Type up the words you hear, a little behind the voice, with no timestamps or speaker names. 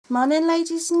Morning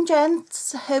ladies and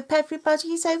gents, hope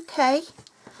everybody's okay.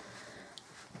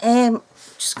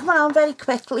 Just coming on very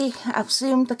quickly, I've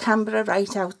zoomed the camera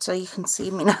right out so you can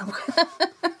see me now.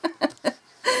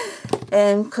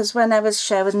 Because when I was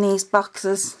showing these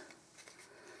boxes,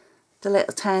 the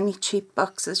little tiny cheap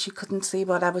boxes, you couldn't see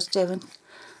what I was doing.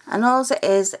 And all it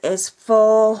is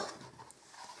 4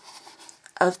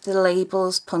 of the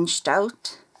labels punched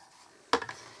out.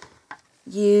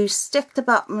 You stick the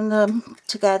bottom of them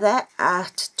together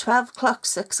at 12 o'clock,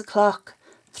 6 o'clock,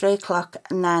 3 o'clock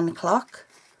and 9 o'clock.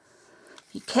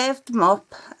 You curve them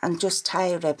up and just tie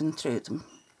a ribbon through them.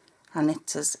 And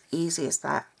it's as easy as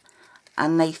that.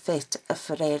 And they fit a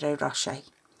Ferrero Rocher.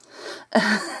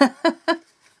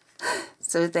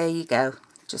 So there you go.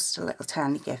 Just a little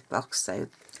tiny gift box. So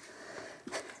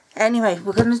anyway,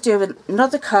 we're going to do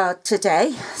another card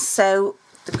today. So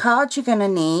the card you're going to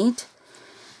need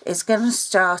is going to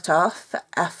start off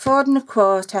at 4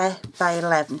 1/4 by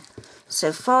 11.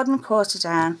 So 4 1/4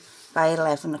 down by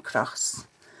 11 across.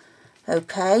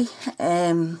 Okay,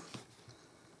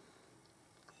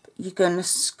 you're going to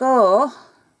score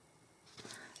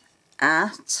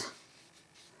at,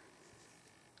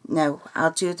 no,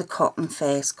 I'll do the cutting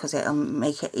first because it'll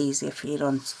make it easier for you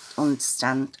to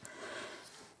understand.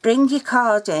 Bring your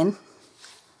card in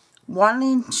 1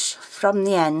 inch from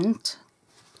the end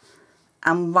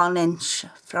and 1 inch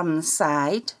from the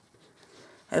side.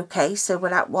 Okay, so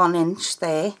we're at 1 inch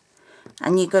there,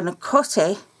 and you're going to cut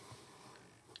it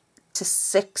to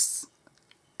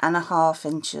 6.5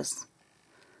 inches,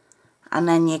 and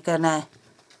then you're going to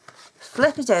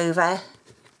flip it over,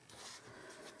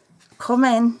 come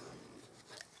in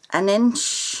 1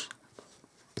 inch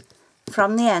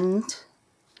from the end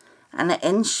and 1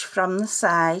 inch from the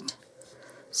side.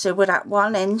 So we're at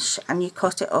 1 inch and you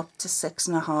cut it up to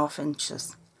 6.5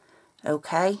 inches.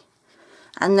 Okay,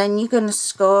 and then you're going to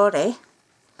score it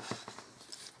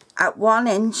at 1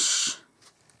 inch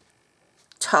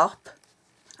top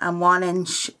and 1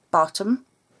 inch bottom.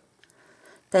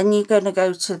 Then you're going to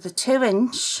go to the 2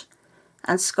 inch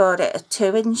and score it at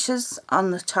 2 inches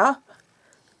on the top,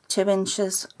 2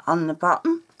 inches on the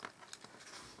bottom.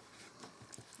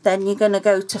 Then you're going to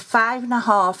go to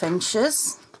 5.5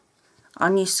 inches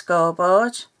on your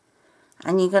scoreboard,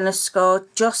 and you're going to score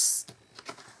just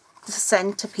the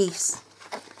centre piece,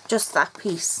 just that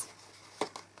piece,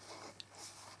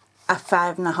 at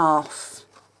 5.5.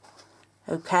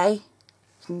 Okay,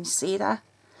 can you see that?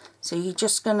 So you're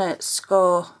just going to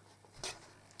score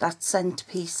that centre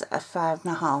piece at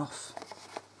 5.5,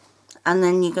 and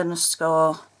then you're going to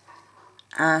score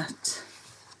at,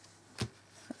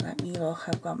 let me look,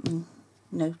 I've got my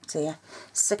notes here,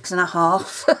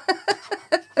 6.5.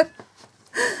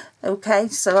 Okay,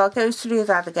 so I'll go through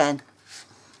that again.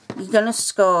 You're going to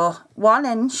score 1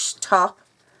 inch top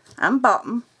and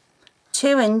bottom,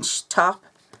 2 inch top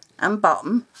and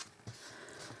bottom.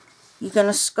 You're going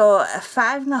to score at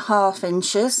 5.5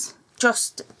 inches,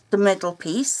 just the middle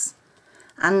piece,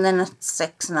 and then at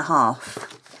 6.5.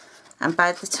 And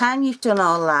by the time you've done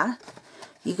all that,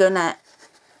 you're going to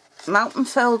mount and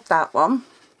fold that one,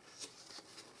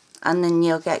 and then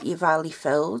you'll get your valley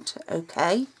filled.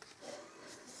 Okay,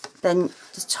 then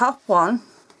the top one,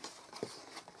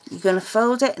 you're going to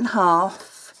fold it in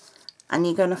half and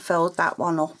you're going to fold that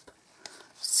one up.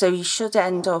 So you should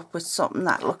end up with something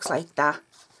that looks like that,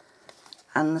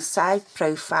 and the side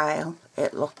profile,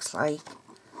 it looks like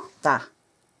that.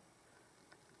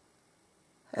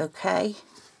 Okay,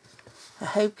 I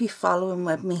hope you're following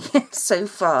with me so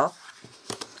far.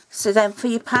 So then for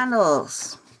your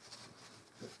panels,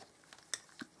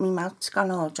 my mouth's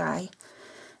gone all dry.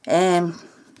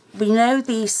 We know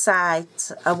these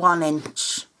sides are 1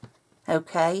 inch.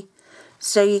 Okay,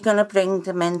 so you're going to bring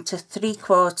them into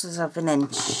 3/4 of an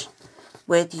inch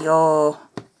with your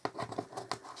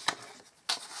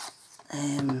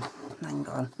hang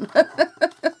on.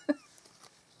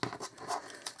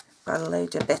 Got a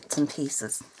load of bits and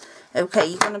pieces. Okay,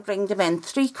 you're going to bring them in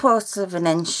 3/4 of an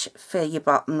inch for your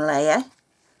bottom layer.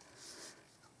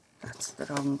 That's the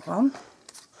wrong one.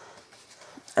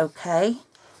 Okay,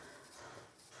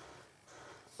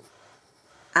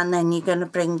 and then you're going to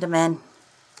bring them in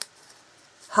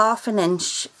 1/2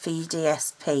 inch for your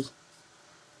DSP.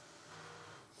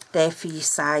 They're for your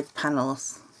side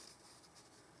panels.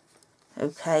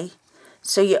 Okay,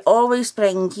 so you always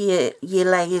bring your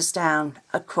layers down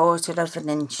 1/4 of an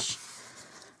inch,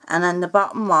 and then the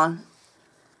bottom one,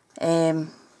 yeah,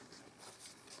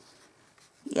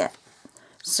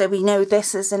 so we know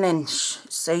this is 1 inch,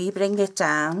 so you bring it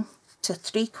down to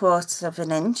 3/4 of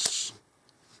an inch.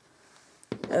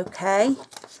 Okay,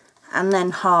 and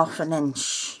then 1/2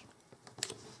 inch.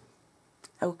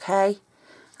 okay,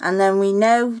 and then we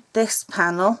know this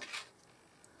panel,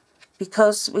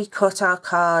 because we cut our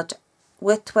card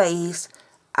widthways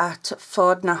at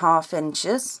 4.5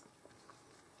 inches,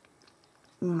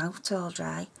 mouth's all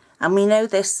dry, and we know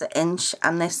this is an inch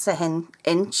and this is an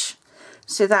inch,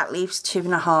 so that leaves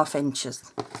 2.5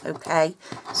 inches, okay.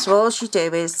 So all you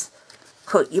do is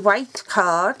cut your white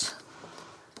card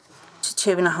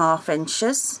to 2.5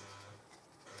 inches,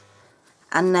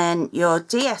 and then your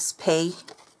DSP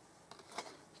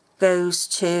goes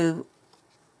to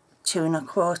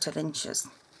 2.25 inches,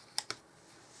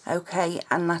 okay,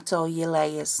 and that's all your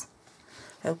layers.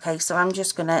 Okay, so I'm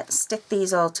just going to stick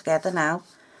these all together now,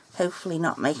 hopefully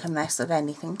not make a mess of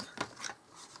anything,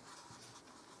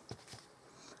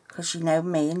 because you know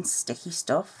me and sticky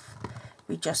stuff,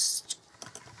 we just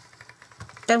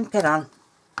don't get on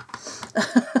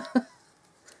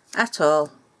at all.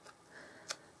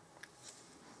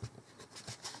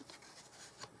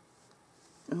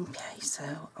 Okay, so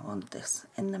I want this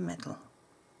in the middle.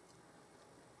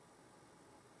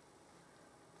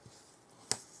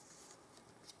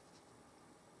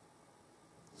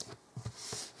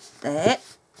 There,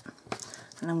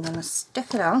 and I'm going to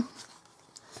stick it on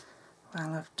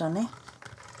while I've done it.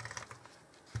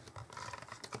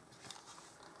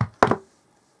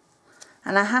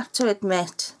 And I have to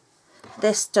admit,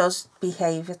 this does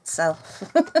behave itself.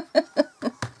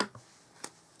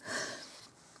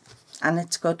 And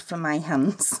it's good for my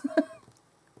hands.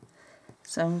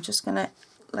 So I'm just going to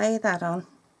lay that on.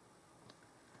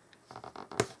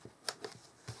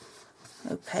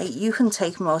 Okay, you can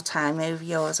take more time over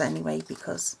yours anyway,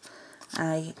 because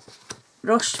I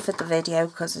rushed for the video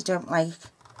because I don't like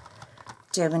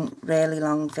doing really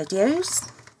long videos.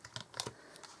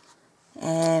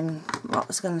 What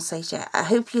was I going to say to you? I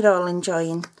hope you're all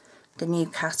enjoying the new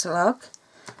catalogue.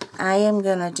 I am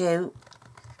going to do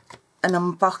an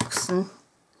unboxing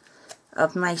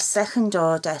of my second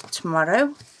order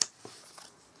tomorrow.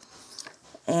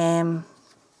 And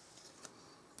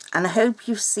I hope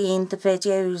you've seen the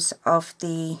videos of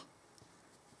the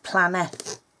planner,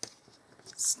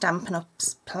 Stampin'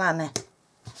 Up's planner.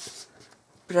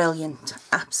 Brilliant,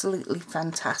 absolutely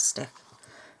fantastic.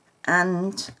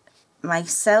 And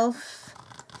myself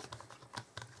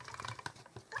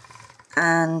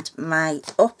and my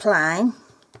upline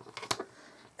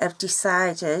have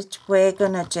decided we're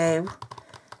going to do,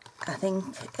 I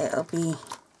think it'll be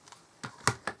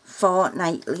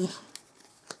fortnightly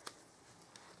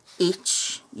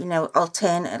each, you know,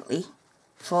 alternately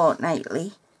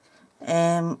fortnightly.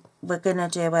 We're going to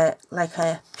do like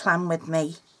a plan with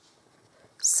me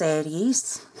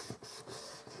series.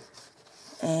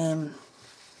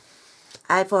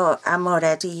 I'm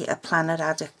already a planner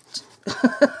addict.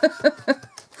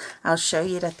 I'll show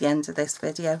you at the end of this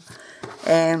video.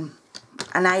 And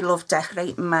I love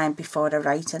decorating mine before I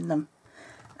write in them.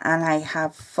 And I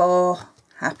have 4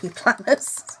 happy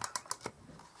planners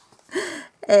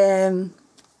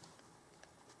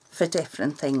for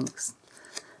different things.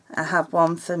 I have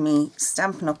one for me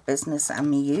Stampin' Up business and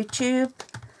me YouTube.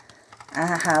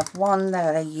 I have one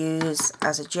that I use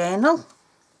as a journal.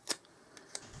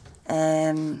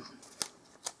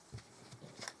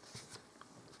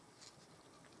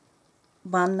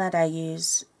 One that I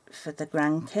use for the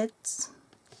grandkids.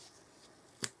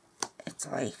 It's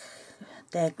like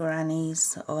their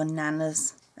grannies or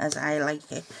nanas, as I like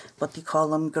it, but they call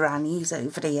them grannies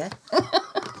over here.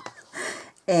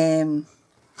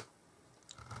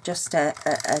 Just a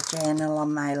journal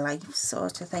on my life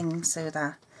sort of thing, so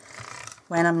that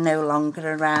when I'm no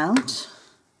longer around,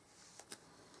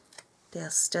 they'll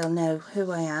still know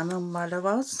who I am and what I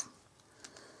was.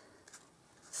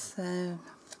 So,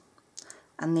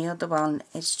 and the other one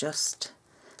is just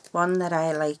one that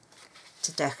I like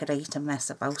to decorate and mess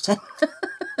about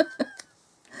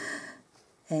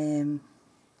in.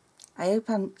 I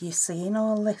hope you're seeing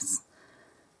all this.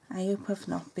 I hope I've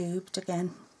not boobed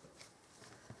again.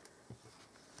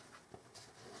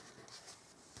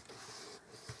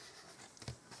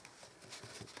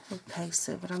 Okay,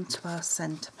 so we're on to our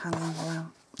centre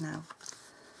panel now.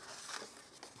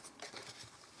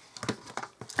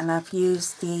 And I've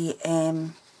used the,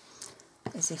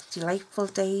 is it Delightful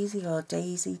Daisy or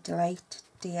Daisy Delight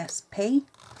DSP,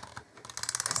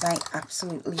 because I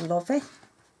absolutely love it.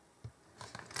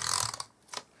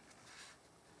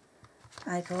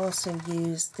 I've also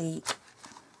used the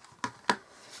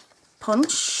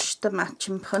punch, the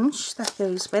matching punch that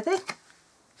goes with it.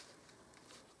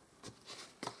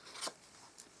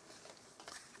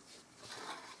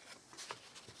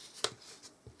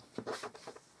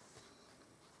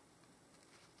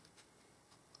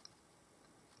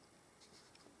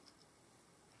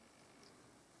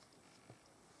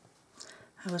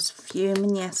 I was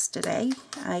fuming yesterday.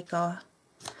 I got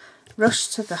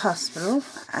rushed to the hospital.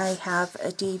 I have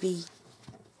a deep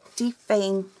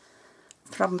vein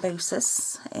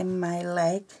thrombosis in my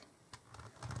leg.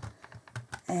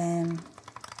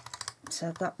 So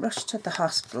I got rushed to the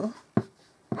hospital,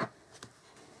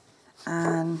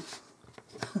 and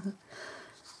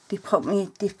they put me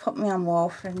on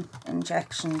warfarin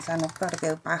injections, and I've got to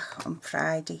go back on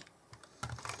Friday.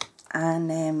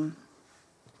 And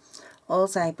all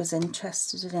I was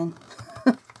interested in,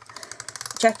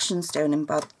 injections don't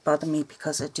bother me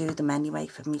because I do them anyway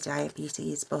for my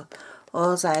diabetes, but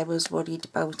all I was worried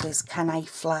about is, can I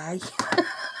fly?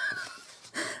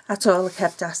 That's all I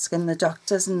kept asking the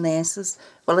doctors and nurses.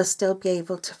 Will I still be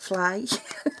able to fly?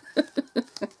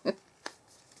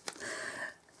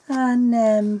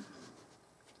 And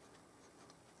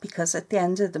because at the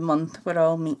end of the month we're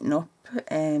all meeting up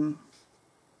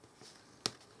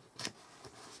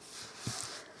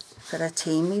for a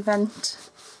team event,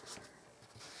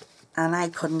 and I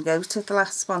couldn't go to the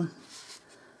last one.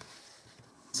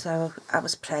 So I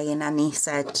was praying, and he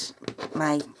said,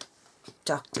 my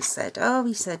doctor said, oh,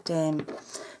 he said,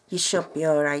 you should be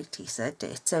alright. He said,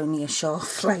 it's only a short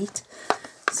flight.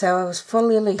 So I was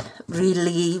fully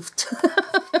relieved.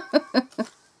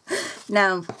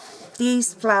 Now,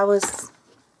 these flowers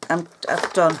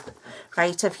I've done,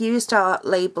 right, I've used our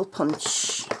label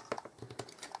punch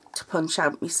to punch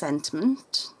out my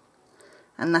sentiment,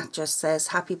 and that just says,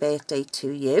 happy birthday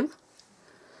to you.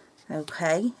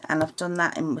 Okay, and I've done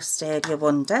that in Wisteria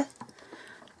Wonder.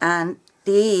 And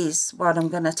these, what I'm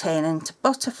going to turn into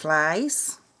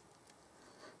butterflies,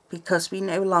 because we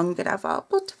no longer have our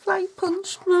butterfly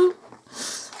punches.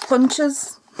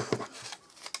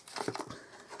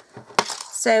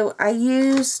 So I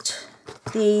used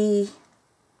the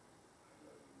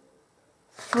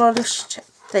flourished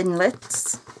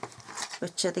thinlits,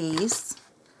 which are these,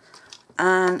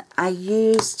 and I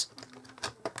used,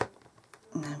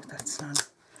 no, that's not,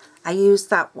 I used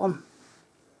that one.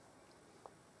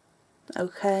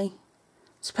 Okay,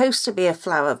 it's supposed to be a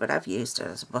flower, but I've used it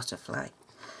as a butterfly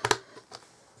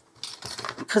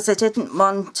because I didn't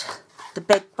want the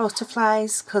big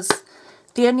butterflies, because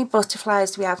the only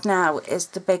butterflies we have now is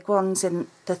the big ones in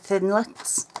the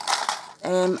thinlits,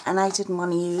 and I didn't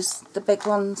want to use the big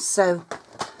ones, so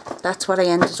that's what I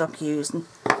ended up using.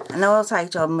 And all I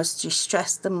done was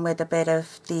distress them with a bit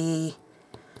of the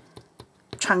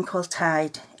Tranquil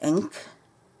Tide ink.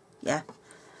 Yeah,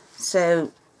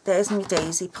 so there's my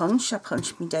daisy punch. I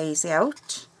punched my daisy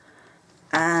out,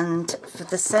 and for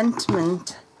the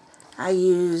sentiment I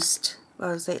used,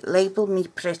 what was it, Label Me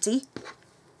Pretty,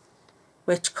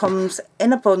 which comes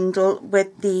in a bundle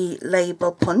with the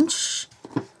label punch,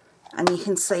 and you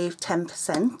can save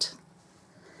 10%.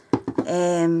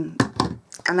 And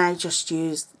I just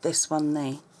used this one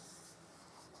there.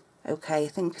 Okay, I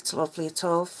think it's lovely. It's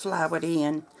all flowery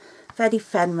and very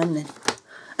feminine.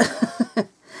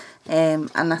 And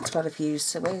that's what I've used.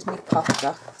 So where's my pop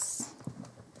dots?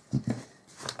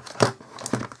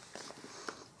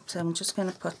 So I'm just going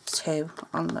to put 2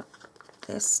 on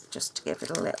this just to give it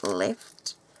a little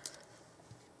lift.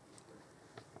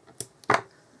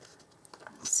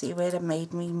 See where I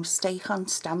made my mistake on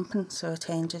stamping, so I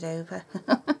turned it over.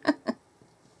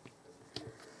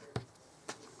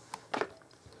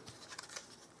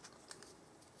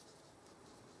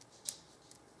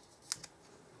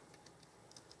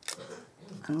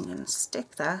 I'm going to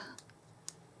stick that.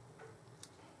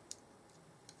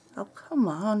 Oh, come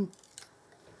on.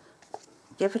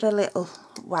 Give it a little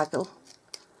waggle,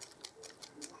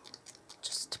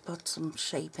 just to put some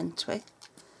shape into it.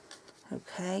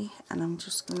 Okay, and I'm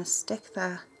just going to stick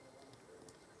that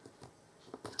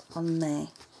on there.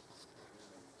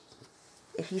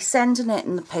 If you're sending it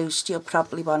in the post, you'll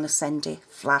probably want to send it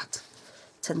flat.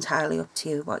 It's entirely up to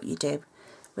you what you do.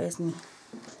 Where's me?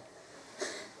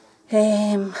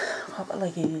 What will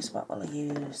I use? What will I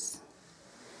use?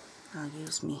 I'll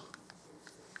use me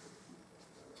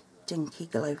Dinky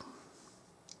Glue.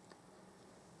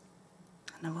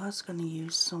 And I was going to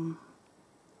use some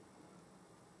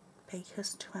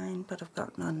baker's twine, but I've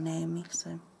got none near me,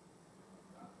 so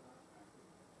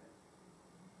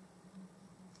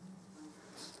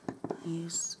I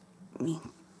use me.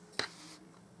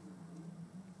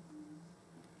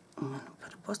 I'm going to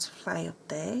put a butterfly up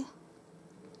there.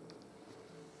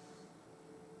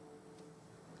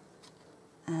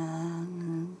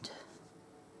 And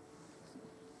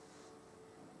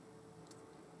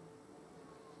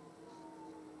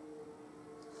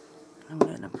I'm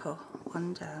going to put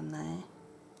one down there.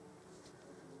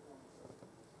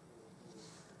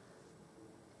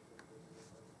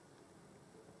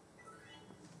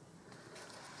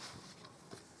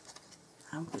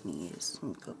 I'm going to use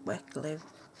some wet glue.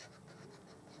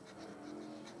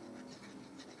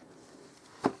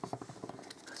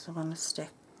 Because I want to stick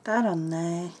that on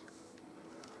there.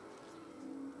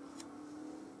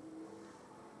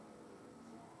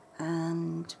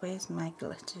 And where's my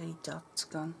glittery dots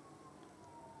gone?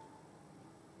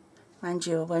 Mind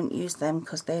you, I won't use them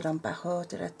because they're on back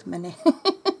order at the minute.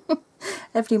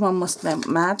 Everyone must have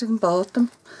been mad and bought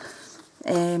them.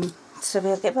 So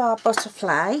we'll give our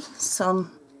butterfly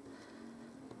some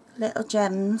little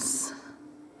gems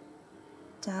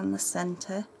down the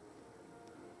centre.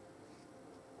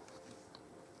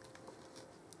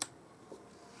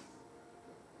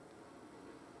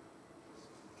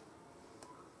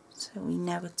 So we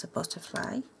know it's a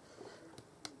butterfly.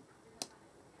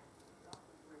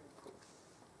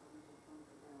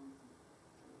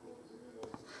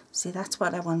 See, that's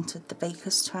what I wanted the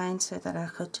baker's twine, so that I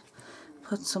could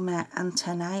put some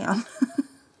antennae on.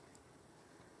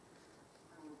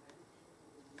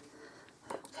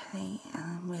 Okay,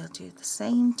 and we'll do the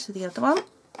same to the other one.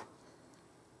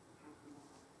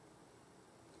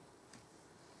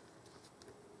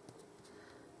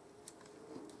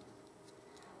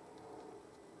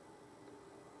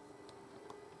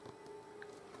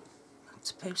 It's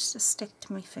supposed to stick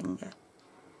to my finger.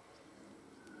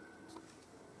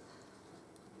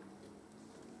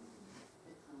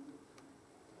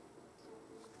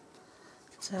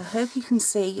 So I hope you can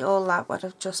see all that what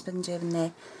I've just been doing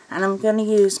there, and I'm going to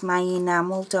use my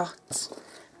enamel dots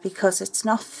because it's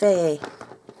not fair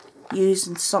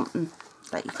using something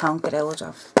that you can't get hold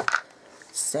of.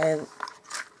 So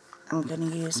I'm going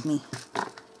to use me,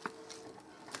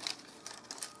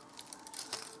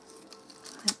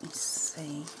 let me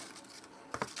see,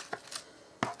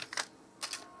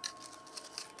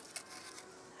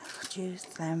 I could use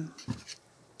them,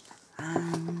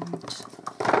 and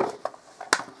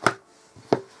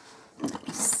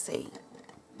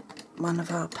one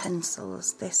of our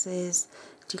pencils. This is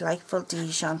Delightful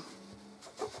Dijon,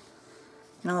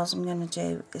 and all I'm going to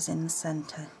do is in the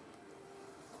centre.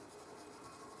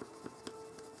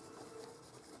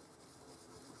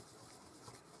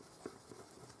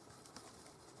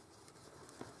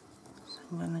 So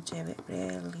I'm going to do it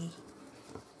really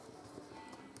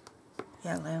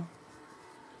yellow,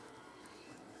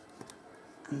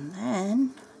 and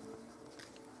then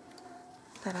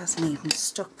that hasn't even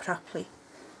stuck properly.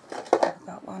 I've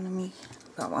got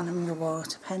one of my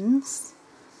water pens.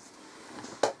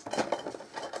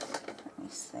 Let me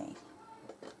see.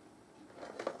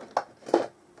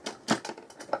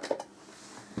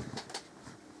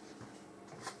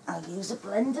 I'll use a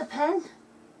blender pen.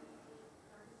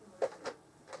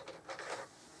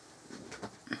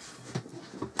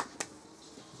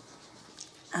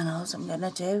 And all I'm going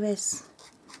to do is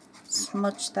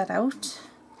smudge that out.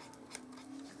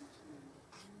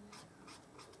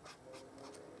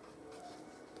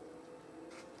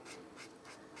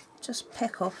 Just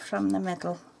pick up from the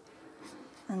middle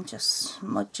and just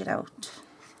smudge it out.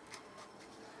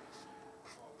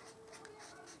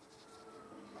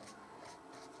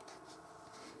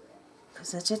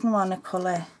 Because I didn't want to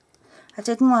colour, I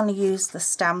didn't want to use the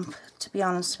stamp, to be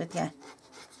honest with you.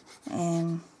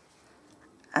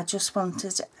 I just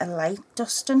wanted a light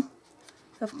dusting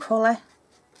of colour,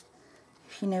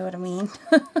 if you know what I mean.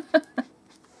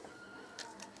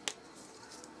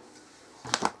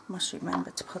 Must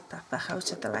remember to put that back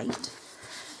out of the light,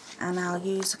 and I'll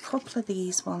use a couple of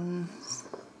these ones.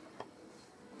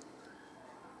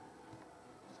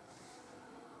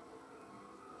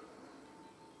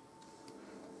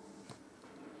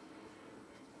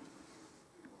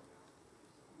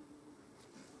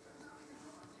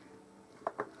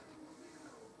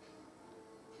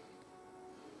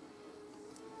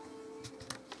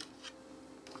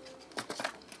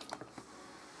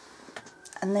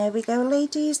 And there we go,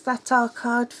 ladies, that's our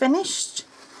card finished.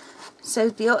 So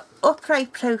the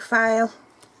upright profile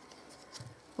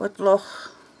would look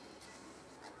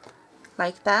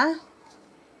like that.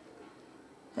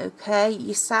 Okay,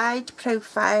 your side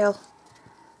profile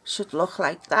should look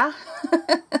like that.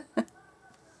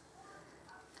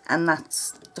 And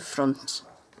that's the front.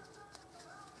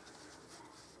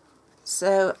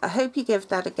 So I hope you give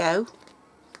that a go.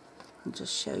 I'll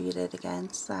just show you it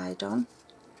again, side on.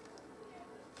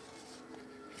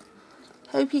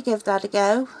 Hope you give that a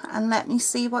go and let me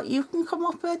see what you can come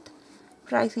up with.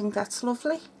 But I think that's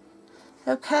lovely.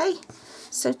 Okay,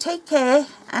 so take care,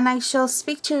 and I shall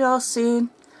speak to you all soon.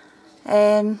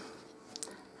 And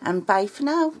bye for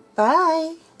now.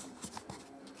 Bye.